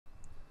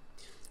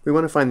We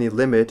want to find the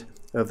limit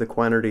of the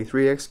quantity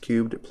 3x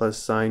cubed plus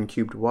sine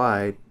cubed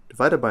y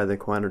divided by the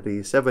quantity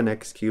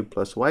 7x cubed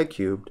plus y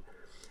cubed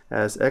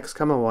as x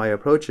comma y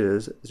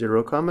approaches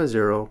 0 comma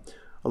 0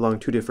 along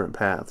two different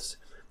paths.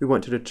 We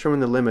want to determine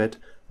the limit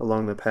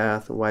along the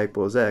path y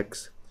equals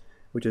x,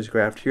 which is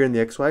graphed here in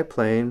the xy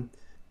plane,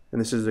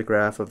 and this is the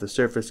graph of the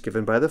surface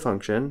given by the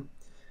function,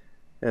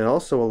 and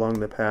also along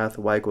the path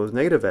y equals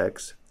negative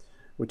x,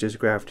 which is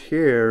graphed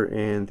here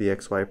in the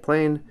xy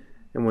plane,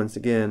 and once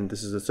again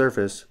this is the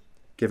surface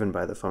given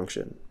by the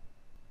function.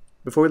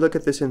 Before we look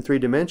at this in 3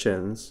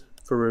 dimensions,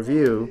 for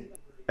review,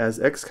 as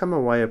x comma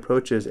y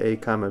approaches a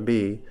comma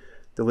b,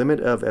 the limit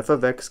of f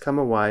of x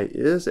comma y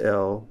is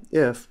L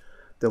if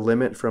the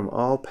limit from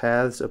all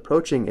paths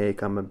approaching a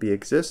comma b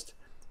exist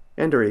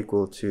and are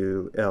equal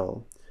to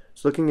L.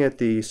 So looking at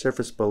the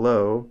surface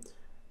below,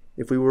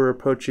 if we were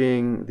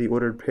approaching the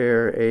ordered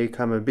pair a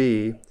comma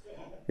b,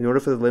 in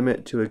order for the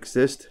limit to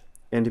exist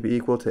and to be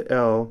equal to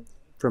L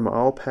from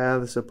all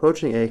paths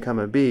approaching a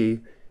comma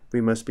b,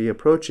 we must be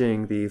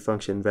approaching the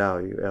function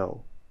value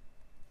L.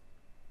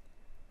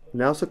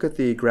 Now let's look at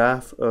the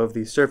graph of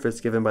the surface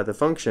given by the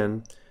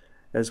function,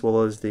 as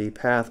well as the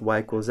path y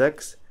equals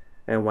x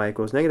and y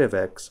equals negative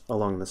x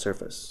along the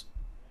surface.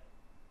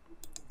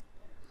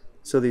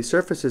 So the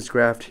surface is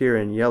graphed here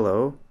in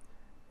yellow,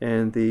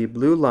 and the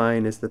blue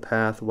line is the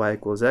path y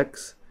equals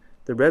x,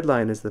 the red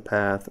line is the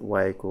path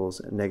y equals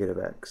negative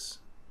x.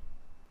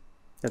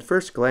 At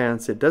first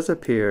glance, it does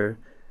appear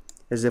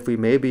as if we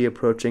may be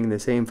approaching the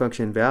same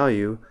function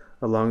value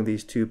along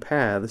these two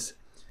paths,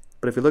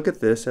 but if we look at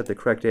this at the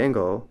correct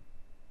angle,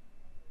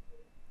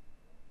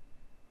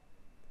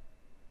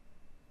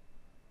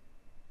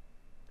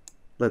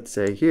 let's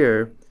say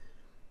here,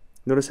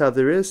 notice how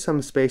there is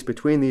some space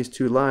between these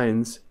two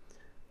lines,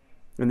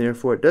 and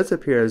therefore it does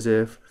appear as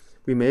if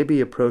we may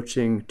be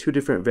approaching two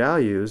different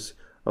values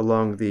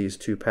along these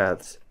two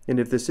paths. And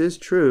if this is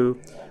true,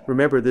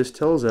 remember this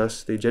tells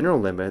us the general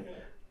limit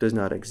does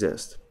not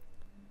exist.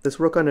 Let's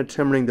work on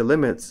determining the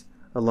limits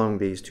along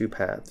these two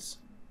paths.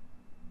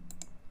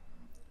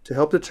 To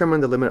help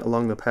determine the limit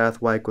along the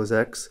path y equals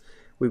x,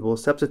 we will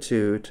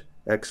substitute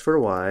x for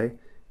y,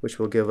 which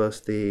will give us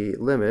the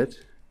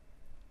limit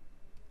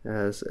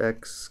as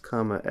x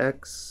comma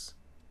x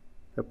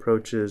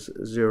approaches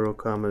 0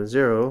 comma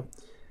 0,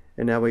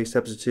 and now we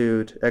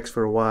substitute x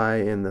for y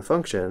in the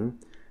function,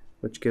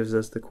 which gives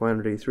us the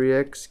quantity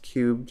 3x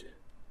cubed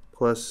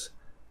plus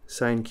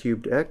sine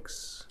cubed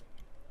x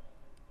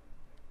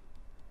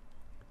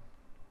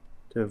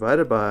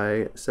divided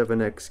by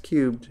 7x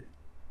cubed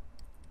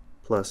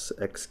plus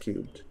x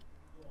cubed.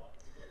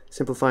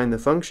 Simplifying the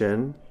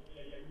function,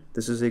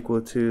 this is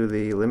equal to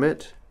the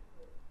limit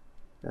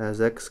as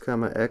x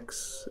comma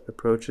x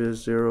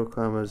approaches 0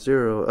 comma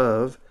 0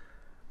 of,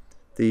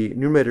 the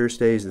numerator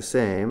stays the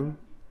same,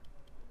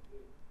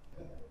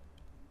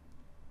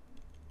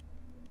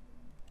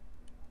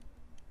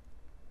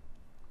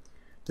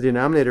 the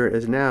denominator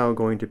is now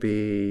going to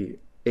be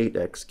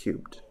 8x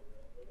cubed.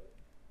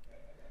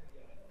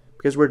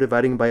 Because we're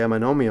dividing by a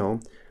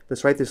monomial,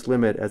 let's write this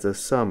limit as a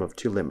sum of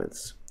two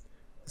limits.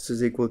 This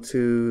is equal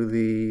to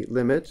the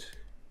limit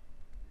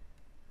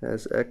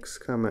as x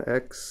comma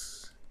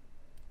x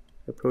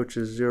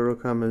approaches 0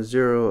 comma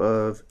 0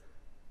 of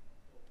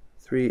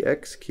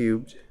 3x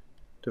cubed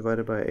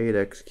divided by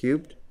 8x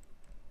cubed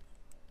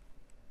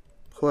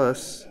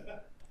plus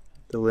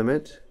the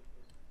limit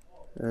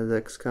as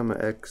x comma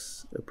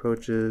x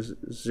approaches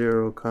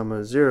 0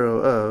 comma 0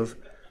 of,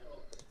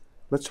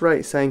 let's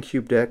write sine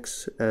cubed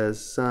x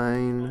as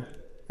sine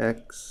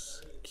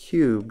x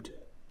cubed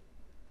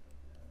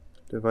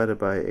divided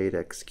by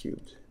 8x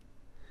cubed.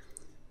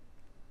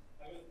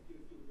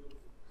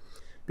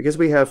 Because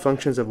we have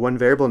functions of one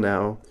variable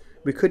now,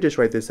 we could just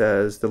write this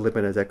as the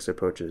limit as x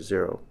approaches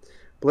 0.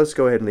 But let's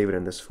go ahead and leave it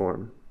in this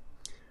form.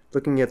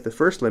 Looking at the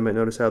first limit,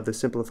 notice how this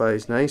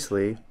simplifies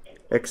nicely.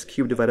 X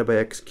cubed divided by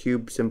x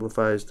cubed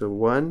simplifies to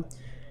 1.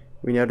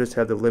 We now just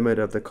have the limit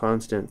of the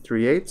constant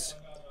 3/8,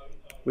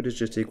 which is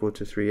just equal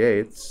to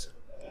 3/8.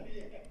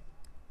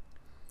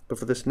 But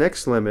for this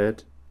next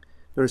limit,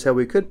 notice how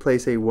we could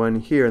place a 1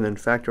 here and then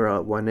factor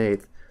out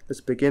 1/8.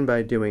 Let's begin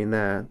by doing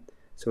that.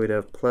 So we'd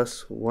have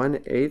plus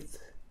 1/8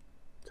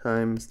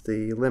 times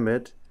the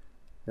limit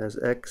as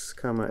x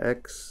comma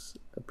x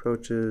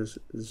approaches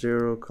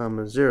 0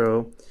 comma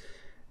 0.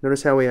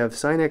 Notice how we have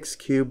sine x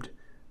cubed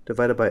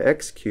divided by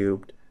x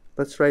cubed.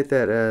 Let's write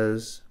that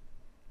as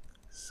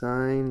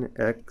sine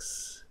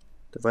x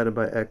divided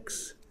by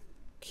x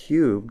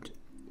cubed,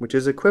 which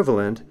is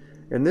equivalent.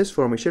 In this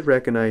form, we should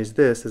recognize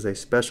this as a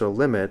special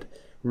limit.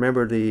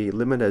 Remember, the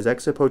limit as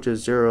x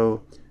approaches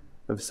 0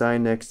 of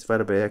sine x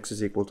divided by x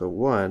is equal to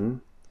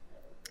 1.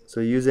 So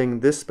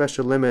using this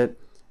special limit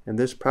and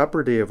this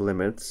property of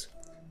limits,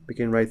 we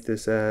can write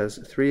this as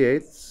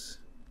 3/8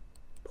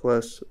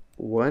 plus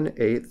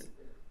 1/8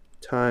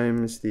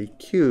 times the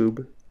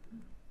cube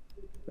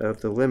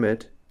of the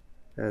limit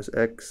as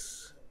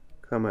x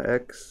comma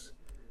x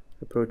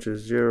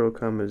approaches 0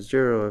 comma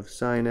 0 of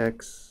sine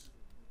x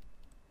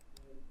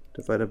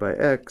divided by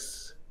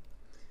x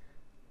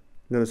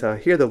Notice how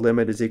here the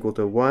limit is equal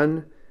to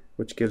 1,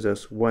 which gives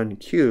us 1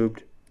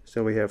 cubed.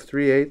 So we have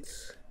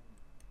 3/8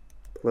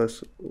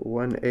 plus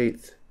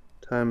 1/8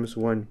 times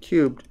 1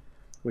 cubed,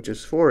 which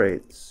is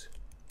 4/8,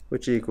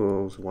 which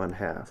equals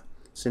 1/2.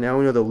 So now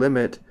we know the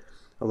limit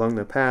along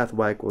the path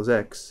y equals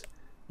x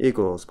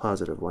equals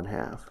positive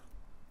 1/2.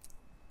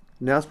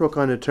 Now let's work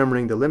on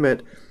determining the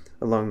limit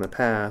along the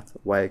path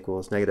y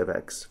equals negative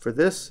x. For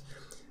this,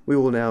 we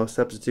will now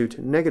substitute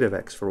negative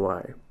x for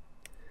y,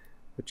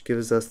 which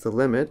gives us the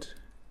limit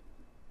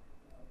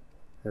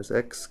as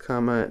x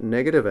comma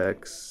negative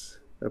x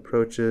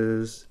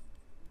approaches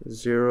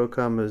 0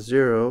 comma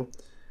 0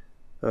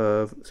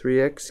 of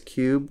 3x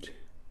cubed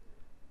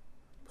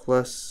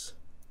plus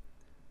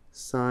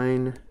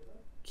sine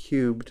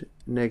cubed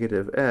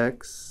negative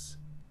x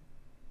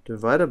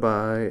divided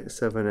by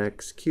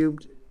 7x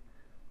cubed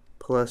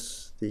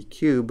plus the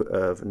cube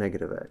of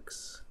negative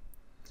x.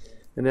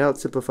 And now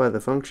let's simplify the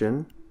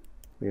function.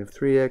 We have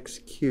 3x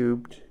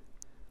cubed.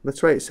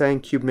 Let's write sine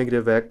cubed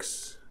negative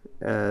x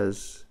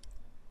as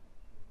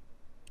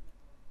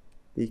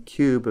the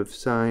cube of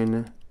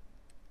sine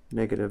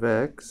negative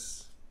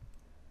x.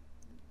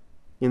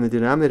 In the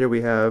denominator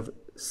we have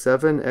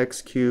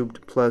 7x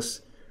cubed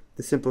plus,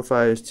 this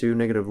simplifies to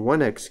negative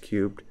 1x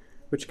cubed,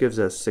 which gives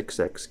us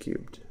 6x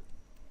cubed.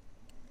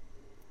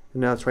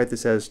 And now let's write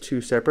this as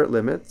two separate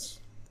limits.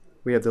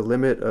 We have the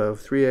limit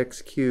of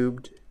 3x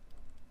cubed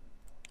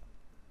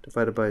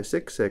divided by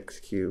 6x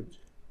cubed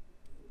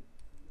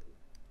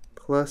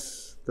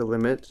plus the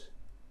limit.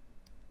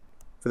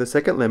 For the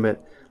second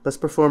limit, let's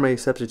perform a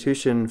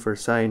substitution for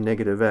sine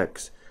negative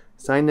x.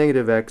 Sine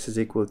negative x is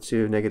equal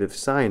to negative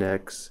sine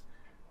x,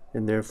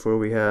 and therefore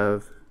we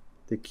have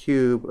the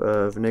cube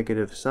of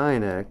negative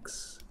sine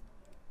x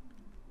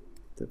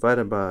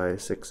divided by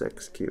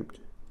 6x cubed.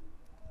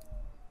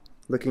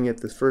 Looking at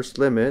the first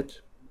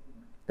limit,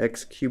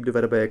 x cubed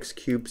divided by x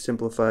cubed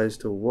simplifies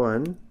to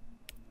 1,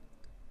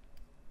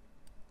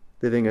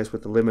 leaving us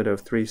with the limit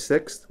of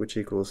 3/6, which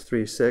equals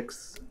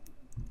 3/6,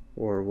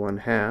 or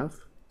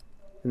 1/2.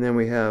 And then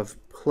we have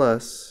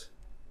plus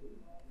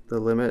the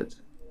limit.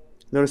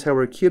 Notice how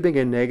we're cubing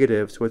a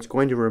negative, so it's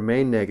going to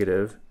remain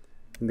negative.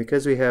 And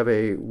because we have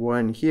a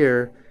 1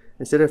 here,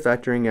 instead of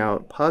factoring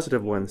out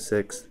positive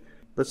 1/6,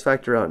 let's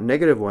factor out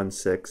negative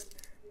 1/6,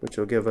 which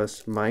will give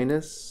us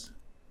minus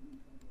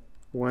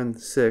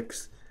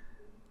 1/6.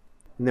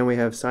 And then we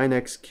have sine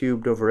x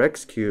cubed over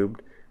x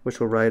cubed, which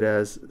we'll write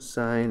as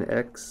sine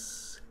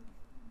x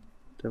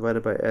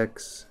divided by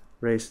x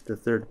raised to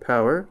the third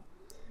power.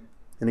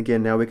 And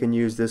again, now we can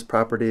use this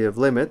property of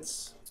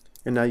limits.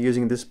 And now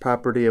using this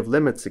property of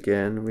limits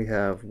again, we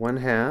have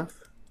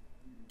 1/2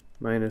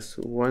 minus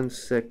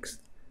 1/6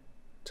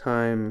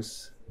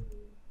 times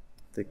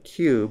the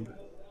cube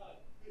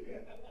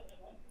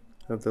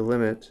of the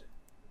limit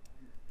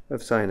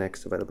of sine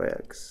x divided by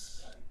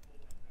x.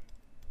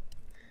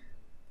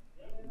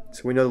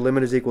 So we know the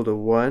limit is equal to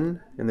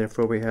 1, and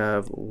therefore we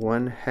have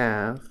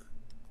 1/2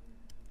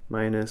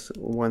 minus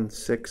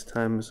 1/6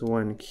 times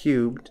 1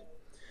 cubed,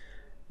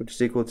 which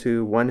is equal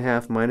to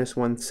 1/2 minus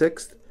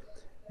 1/6,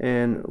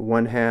 and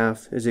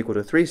 1/2 is equal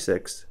to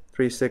 3/6.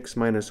 3/6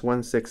 minus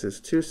 1/6 is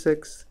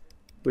 2/6,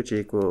 which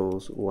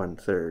equals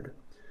 1/3.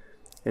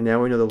 And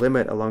now we know the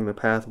limit along the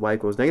path y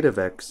equals negative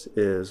x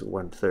is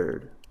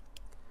 1/3.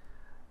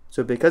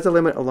 So because the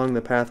limit along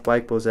the path y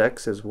equals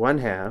x is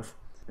 1/2,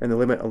 and the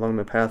limit along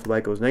the path y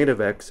equals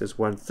negative x is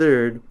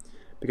 1/3,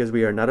 because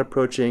we are not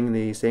approaching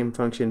the same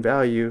function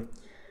value,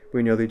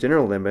 we know the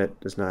general limit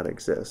does not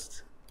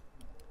exist.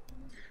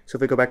 So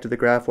if we go back to the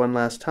graph one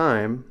last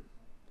time,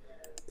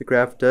 the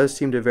graph does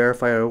seem to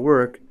verify our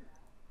work.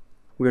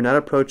 We are not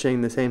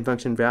approaching the same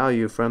function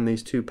value from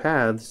these two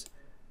paths,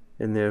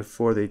 and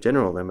therefore the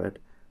general limit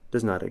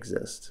does not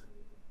exist.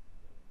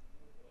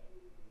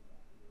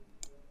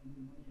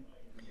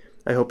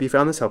 I hope you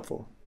found this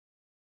helpful.